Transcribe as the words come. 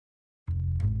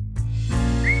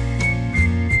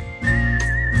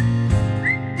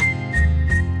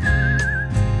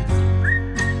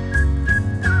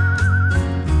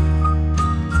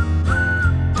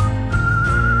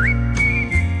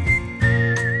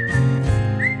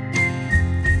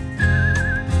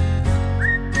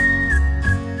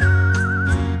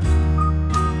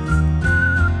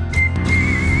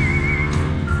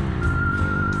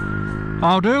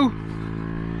How do?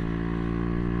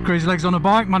 Crazy Legs on a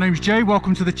Bike. My name's Jay.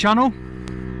 Welcome to the channel.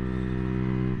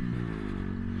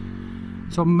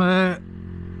 So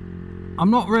I'm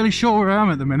not really sure where I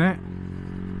am at the minute.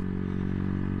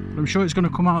 But I'm sure it's going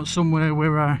to come out somewhere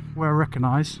where I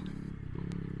recognise.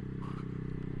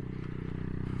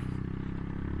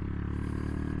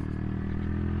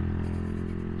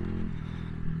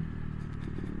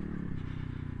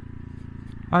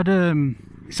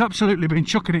 It's absolutely been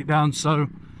chucking it down, so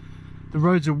the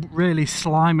roads are really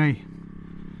slimy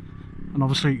and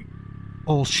obviously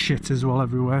all shit as well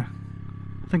everywhere.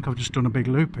 I think I've just done a big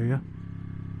loop here.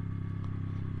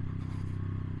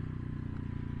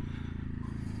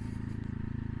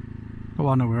 Oh,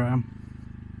 I know where I am.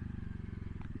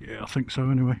 Yeah, I think so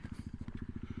anyway.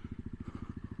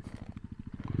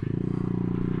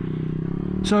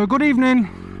 So good evening,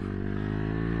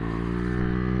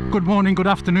 good morning, good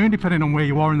afternoon, depending on where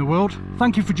you are in the world.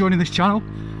 Thank you for joining this channel,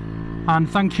 and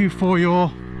thank you for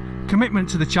your commitment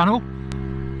to the channel,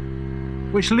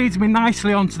 which leads me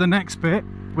nicely on to the next bit,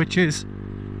 which is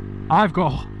I've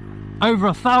got over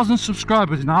 1,000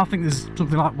 subscribers now. I think there's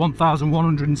something like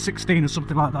 1,116 or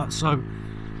something like that. So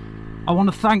I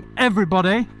want to thank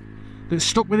everybody that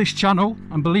stuck with this channel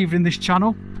and believed in this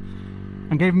channel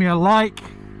and gave me a like,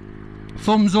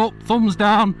 thumbs up, thumbs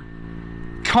down,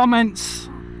 comments,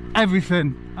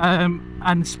 everything,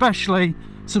 and especially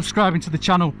subscribing to the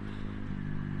channel.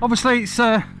 Obviously it's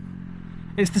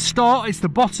the start, it's the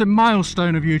bottom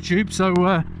milestone of YouTube. So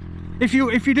if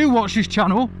you do watch this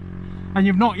channel and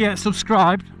you've not yet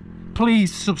subscribed,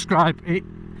 please subscribe.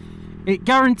 It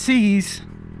guarantees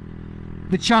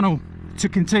the channel to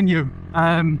continue,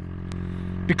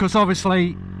 because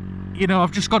obviously, you know,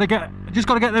 I've just got to get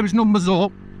those numbers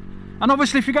up, and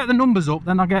obviously if you get the numbers up,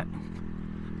 then I get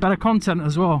better content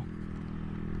as well.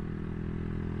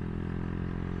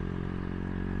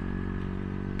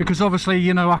 Because obviously,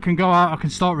 you know, I can go out, I can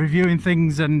start reviewing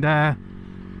things, and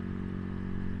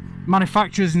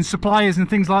manufacturers and suppliers and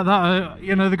things like that,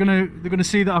 you know, they're gonna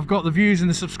see that I've got the views and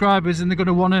the subscribers, and they're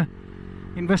gonna want to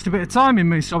invest a bit of time in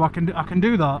me, so I can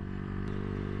do that.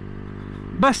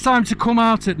 Best time to come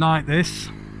out at night. This,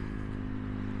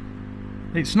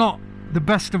 it's not the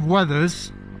best of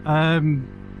weathers.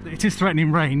 It is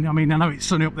threatening rain. I mean, I know it's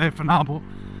sunny up there for now, but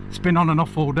it's been on and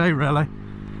off all day really.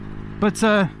 But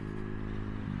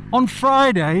on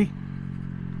Friday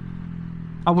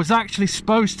I was actually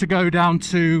supposed to go down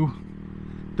to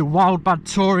the Wild Bad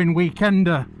Touring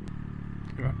Weekender.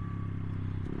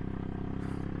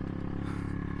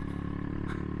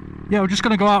 Yeah, we're just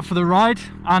going to go out for the ride,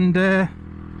 and I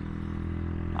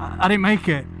didn't make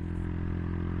it.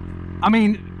 I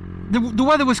mean, the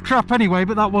weather was crap anyway,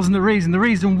 but that wasn't the reason. The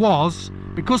reason was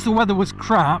because the weather was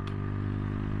crap,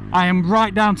 I am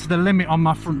right down to the limit on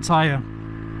my front tyre.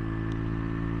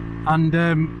 And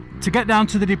to get down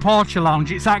to the departure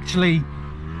lounge, it's actually,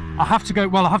 I have to go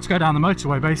down the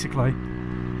motorway basically.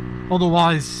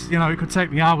 Otherwise, you know, it could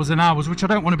take me hours and hours, which I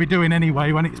don't want to be doing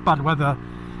anyway when it's bad weather.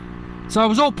 So I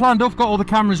was all planned up, got all the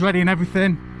cameras ready and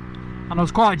everything, and I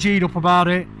was quite G'd up about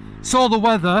it. Saw the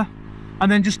weather,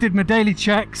 and then just did my daily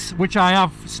checks, which I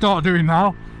have started doing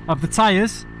now, of the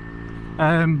tyres.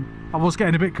 I was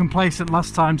getting a bit complacent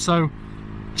last time, so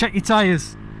check your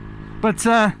tyres. But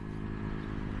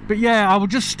yeah, I was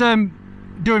just doing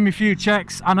my few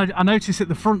checks, and I noticed that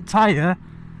the front tyre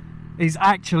is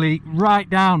actually right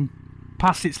down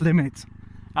past its limit,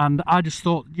 and I just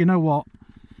thought, you know what,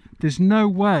 there's no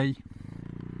way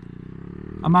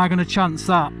am I going to chance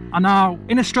that. And now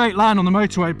in a straight line on the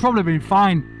motorway, it'd probably been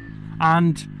fine,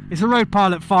 and it's a Road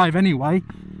Pilot 5 anyway,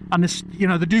 and this, you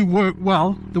know, they do work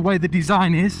well the way the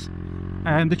design is,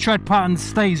 and the tread pattern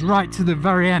stays right to the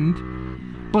very end.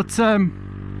 But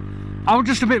I was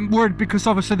just a bit worried because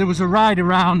obviously there was a ride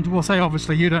around, well, say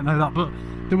obviously you don't know that, but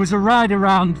there was a ride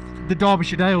around the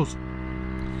Derbyshire Dales,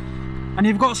 and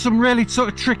you've got some really sort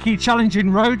of tricky,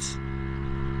 challenging roads,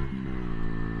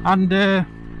 and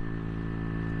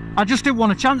I just didn't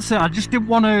want to chance it. I just didn't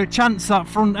want to chance that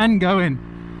front end going.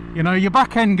 You know, your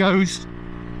back end goes,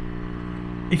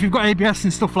 if you've got ABS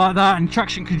and stuff like that and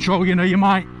traction control, you know, you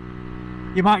might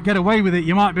get away with it,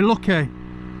 you might be lucky.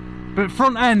 But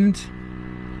front end,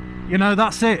 you know,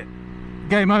 that's it,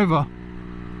 game over.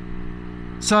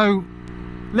 So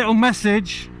little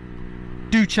message,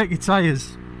 do check your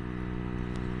tyres.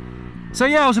 So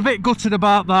yeah, I was a bit gutted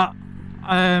about that,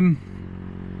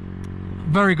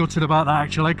 very gutted about that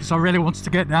actually, because I really wanted to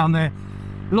get down there.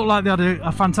 It looked like they had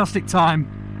a fantastic time.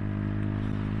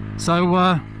 So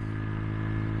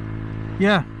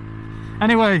yeah,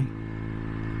 anyway,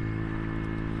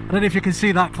 I don't know if you can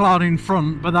see that cloud in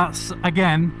front, but that's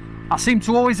again I seem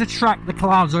to always attract the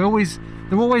clouds. They're always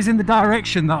in the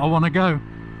direction that I want to go.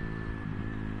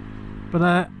 But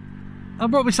I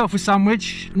brought myself a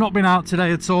sandwich. Not been out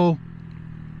today at all.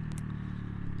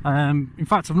 In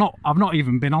fact, I've not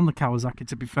even been on the Kawasaki,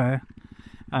 to be fair.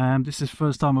 This is the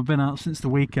first time I've been out since the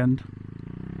weekend.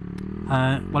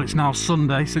 Well, it's now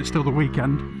Sunday, so it's still the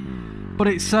weekend. But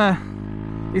it's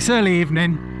early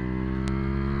evening,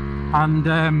 and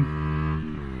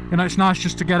you know, it's nice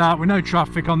just to get out with no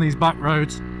traffic on these back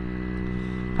roads.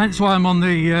 Hence why I'm on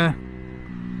the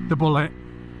Bullit.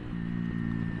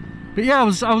 But yeah, I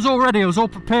was all ready. I was all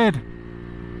prepared,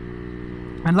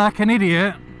 and like an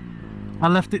idiot, I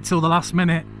left it till the last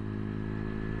minute.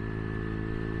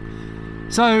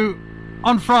 So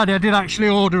on Friday I did actually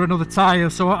order another tyre.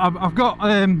 So I've got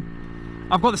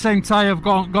the same tyre. I've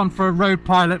gone for a Road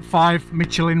Pilot 5,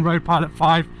 Michelin Road Pilot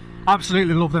 5.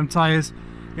 Absolutely love them tyres.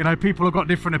 You know, people have got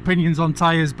different opinions on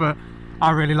tyres, but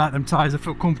I really like them tyres. I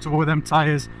feel comfortable with them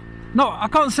tyres. I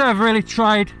can't say I've really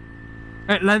tried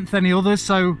at length any others,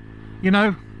 so you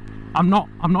know, I'm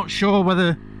not sure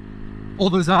whether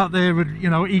others out there would, you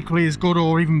know, equally as good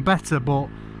or even better, but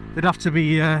there'd have to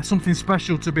be something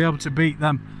special to be able to beat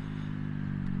them.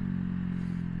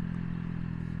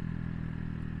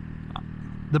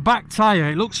 The back tyre,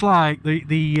 it looks like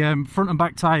the front and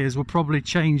back tyres were probably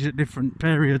changed at different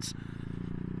periods,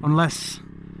 unless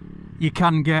you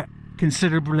can get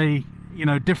considerably, you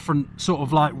know, different sort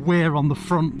of like wear on the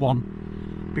front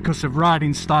one because of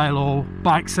riding style or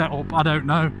bike setup. I don't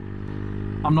know.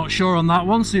 I'm not sure on that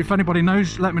one, so if anybody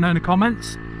knows, let me know in the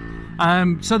comments.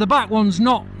 So the back one's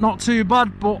not too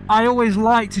bad, but I always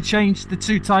like to change the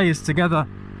two tyres together.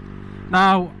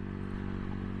 Now,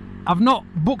 I've not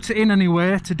booked it in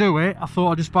anywhere to do it. I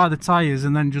thought I'd just buy the tyres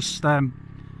and then just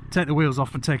take the wheels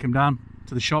off and take them down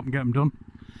to the shop and get them done.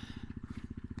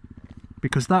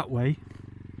 Because that way,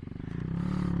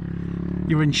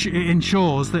 it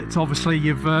ensures that obviously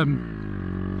you've,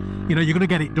 you know, you're going to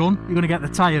get it done. You're going to get the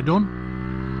tyre done.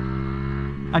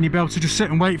 And you'll be able to just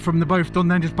sit and wait for them to both done,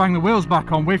 then just bang the wheels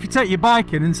back on. Where if you take your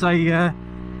bike in and say, you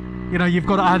know, you've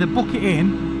got to either book it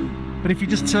in, but if you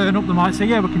just turn up, they might say,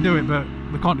 yeah, we can do it, but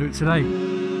we can't do it today.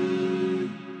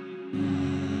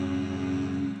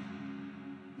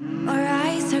 Our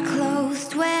eyes are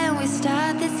closed when we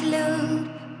start this loop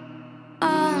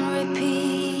on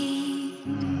repeat.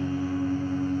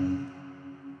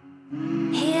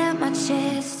 Hear my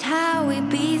chest, how it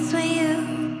beats when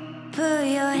you put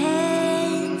your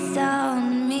hands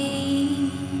on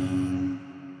me.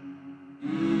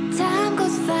 Time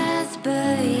goes fast,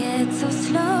 but yet so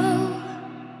slow.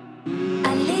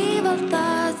 I leave all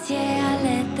thoughts, yeah, I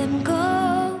let them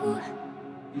go.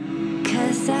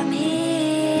 'Cause I'm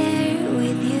here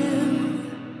with you,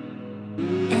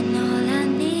 and all I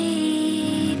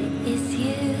need is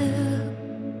you.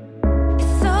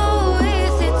 It's so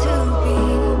easy to be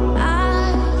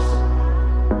us.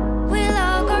 We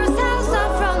lock ourselves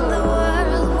up from the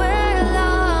world we're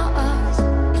lost.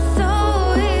 It's so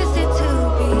easy to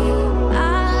be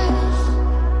us.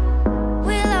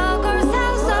 We lock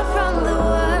ourselves up from the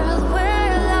world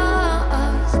we're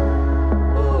lost.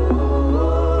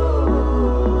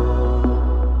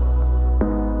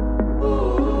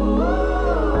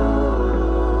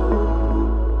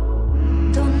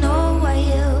 Don't know what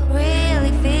you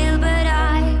really feel, but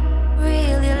I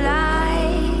really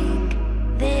like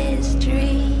this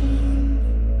dream.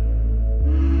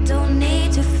 Don't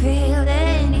need to feel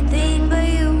anything but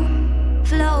you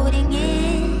floating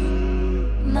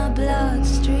in my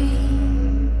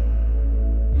bloodstream.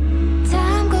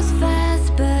 Time goes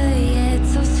fast, but yet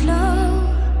so slow.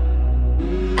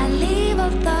 I leave all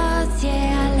thoughts,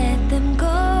 yeah, I let them go.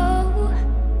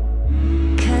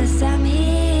 'Cause I'm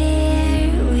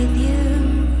here with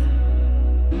you,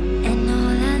 and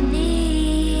all I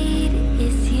need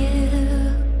is you.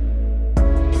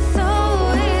 It's so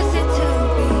easy to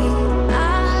be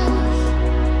us.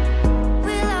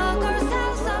 We lock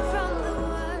ourselves up from the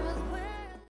world we're.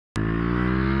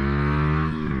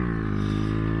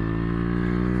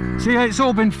 So yeah, it's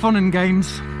all been fun and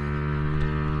games.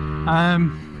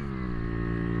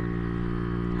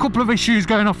 Couple of issues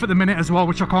going off at the minute as well,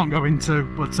 which I can't go into,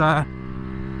 but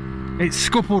it's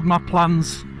scuppered my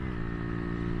plans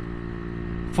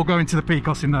for going to the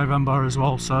Picos in November as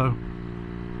well. So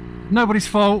nobody's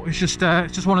fault. It's just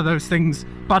one of those things.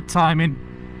 Bad timing,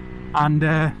 and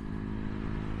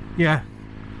yeah,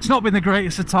 it's not been the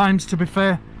greatest of times, to be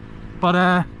fair.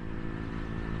 But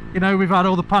you know, we've had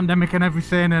all the pandemic and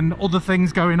everything, and other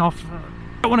things going off.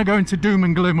 I don't want to go into doom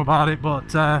and gloom about it,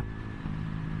 but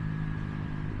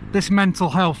this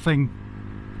mental health thing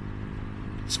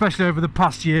especially over the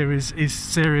past year, is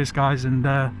serious, guys, and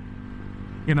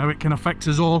you know, it can affect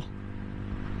us all.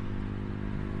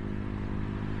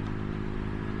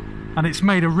 And it's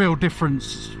made a real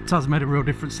difference. It has made a real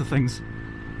difference to things.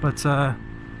 But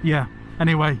yeah,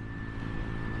 anyway,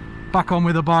 back on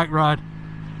with the bike ride.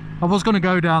 I was going to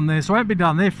go down there, so I haven't been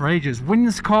down there for ages.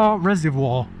 Winscar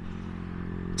Reservoir.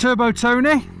 Turbo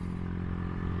Tony,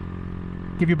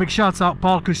 give you a big shout out,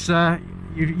 Paul, because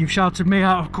you've shouted me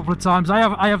out a couple of times.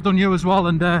 I have done you as well,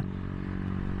 and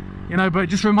you know, but it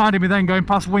just reminded me then, going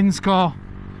past Winscar.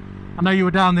 I know you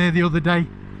were down there the other day.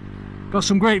 Got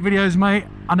some great videos, mate.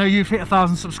 I know you've hit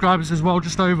 1,000 subscribers as well,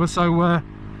 just over, so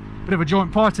bit of a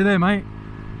joint party there, mate.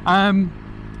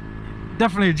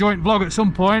 Definitely a joint vlog at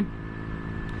some point.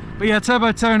 But yeah,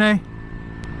 Turbo Tony,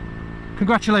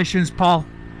 congratulations, Paul,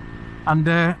 and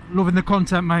loving the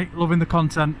content, mate, loving the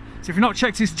content. So if you've not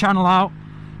checked his channel out,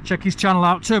 check his channel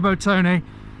out, Turbo Tony.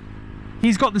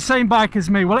 He's got the same bike as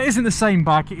me. Well, it isn't the same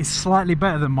bike, it is slightly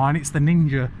better than mine. It's the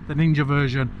Ninja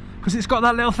version, because it's got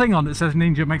that little thing on that says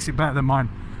Ninja, makes it better than mine.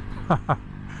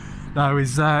 No,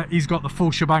 he's got the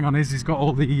full shebang on his. He's got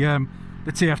all the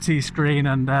TFT screen,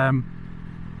 and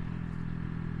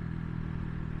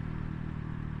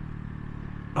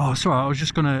oh, sorry, I was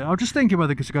just thinking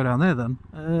whether to go down there then.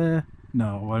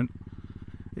 No, I won't.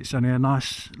 It's only a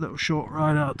nice little short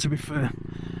ride out, to be fair.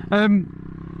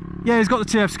 Yeah, he's got the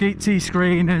TFT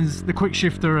screen and the quick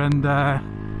shifter and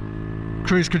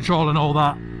cruise control and all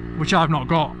that, which I've not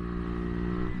got.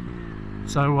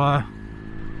 So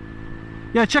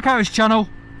yeah, check out his channel,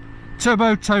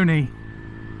 Turbo Tony,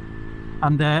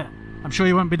 and I'm sure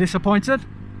you won't be disappointed.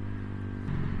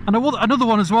 And another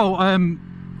one as well,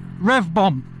 Rev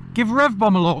Bomb. Give Rev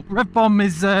Bomb a look. Rev Bomb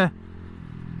is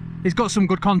he's got some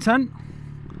good content,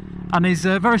 and he's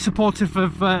very supportive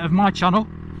of my channel,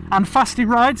 and Fasty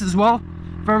Rides as well,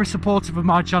 very supportive of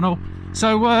my channel.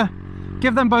 So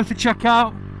give them both a check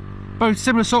out. Both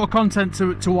similar sort of content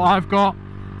to what I've got.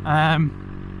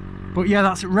 But yeah,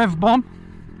 that's Rev Bomb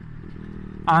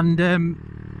and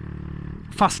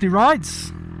Fasty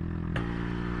Rides.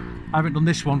 I haven't done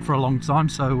this one for a long time,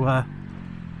 so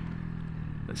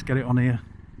let's get it on here.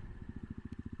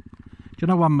 Do you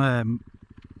know, when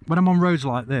I'm on roads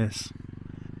like this,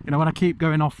 you know, when I keep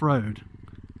going off road,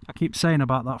 I keep saying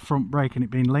about that front brake and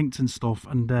it being linked and stuff,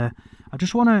 and I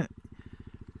just want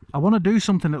to do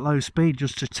something at low speed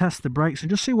just to test the brakes and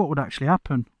just see what would actually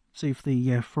happen, see if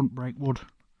the front brake would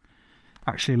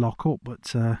actually lock up.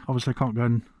 But obviously I can't go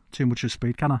in too much of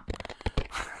speed, can I?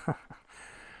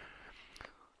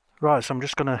 Right, so I'm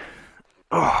just gonna,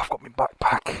 I've got my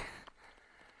backpack.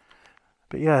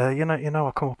 But yeah, you know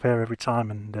I come up here every time,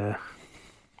 and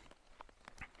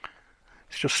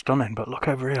it's just stunning. But look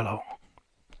over here, look.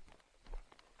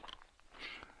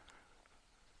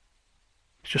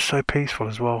 It's just so peaceful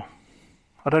as well.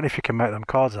 I don't know if you can make them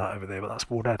cards out over there, but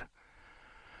that's Woodhead.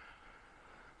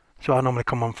 So I normally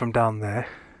come on from down there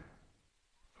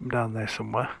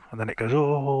somewhere, and then it goes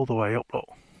all the way up, look,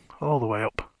 all the way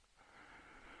up.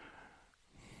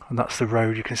 And that's the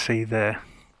road you can see there,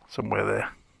 somewhere there,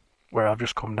 where I've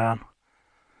just come down.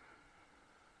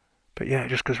 But yeah, it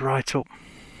just goes right up.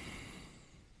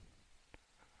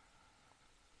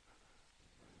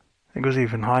 It goes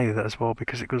even higher there as well,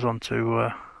 because it goes on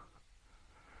to,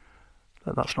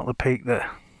 that's not the peak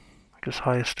there, it goes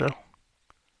higher still.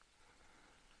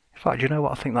 In fact, you know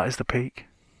what, I think that is the peak.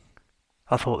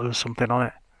 I thought there was something on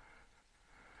it.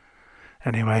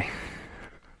 Anyway.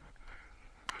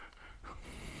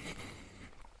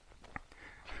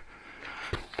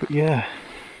 But yeah,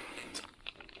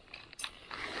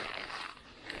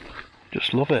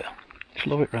 just love it. Just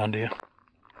love it round here.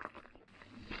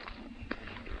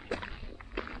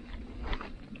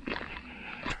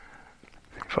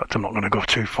 In fact, I'm not going to go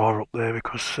too far up there,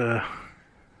 because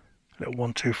little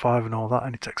 125 and all that,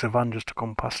 and it takes a van just to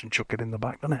come past and chuck it in the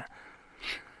back, doesn't it?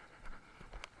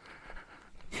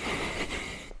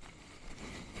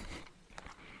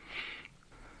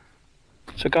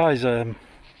 So guys, I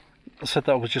said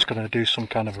that I was just going to do some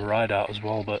kind of a ride out as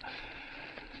well, but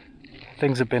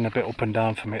things have been a bit up and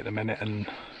down for me at the minute, and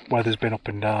weather's been up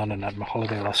and down, and I had my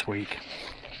holiday last week,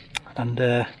 and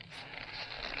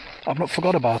I've not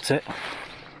forgot about it.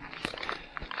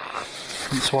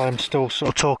 That's why I'm still sort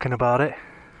of talking about it,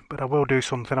 but I will do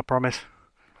something, I promise.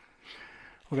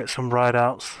 We'll get some ride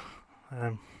outs.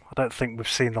 I don't think we've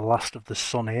seen the last of the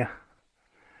sun here.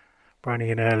 We're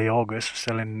only in early August,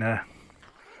 still in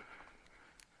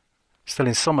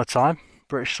summertime,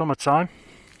 British summertime.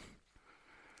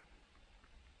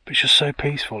 But it's just so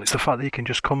peaceful. It's the fact that you can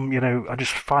just come, you know, I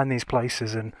just find these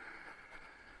places and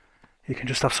you can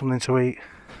just have something to eat.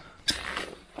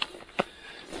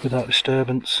 without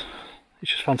disturbance.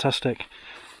 It's just fantastic.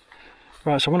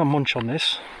 Right, so I'm going to munch on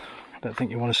this. I don't think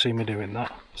you want to see me doing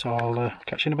that, so I'll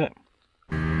catch you in a bit.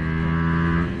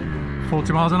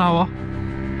 40 miles an hour.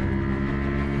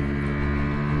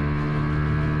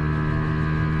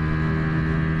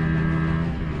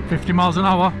 $50 miles an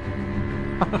hour.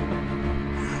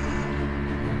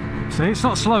 See, it's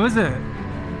not slow, is it?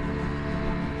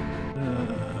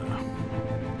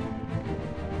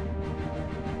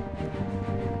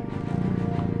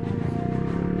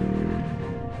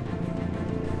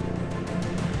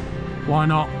 Why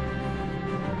not?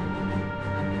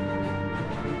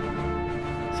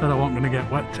 Said I wasn't going to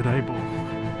get wet today, but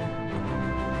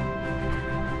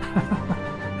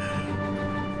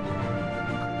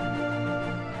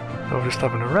I'm just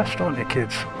having a rest, aren't you,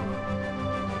 kids?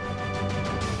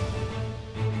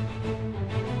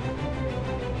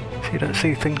 So you don't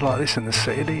see things like this in the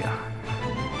city, do you?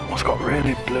 Someone's got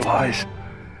really blue eyes.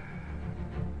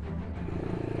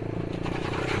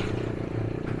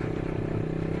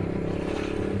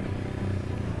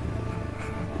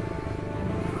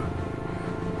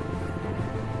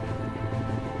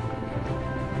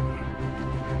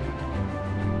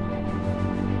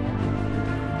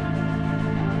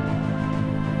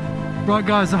 Right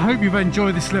guys, I hope you've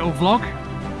enjoyed this little vlog.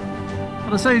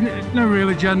 And I say no real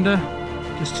agenda,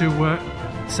 just to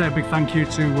say a big thank you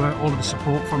to all of the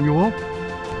support from you all.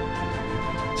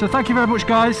 So thank you very much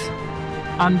guys,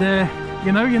 and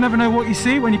you know, you never know what you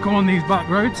see when you come on these back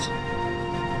roads.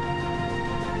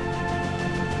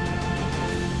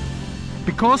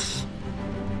 Because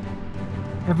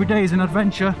every day is an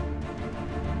adventure.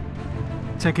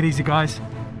 Take it easy guys.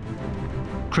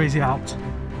 Crazy out.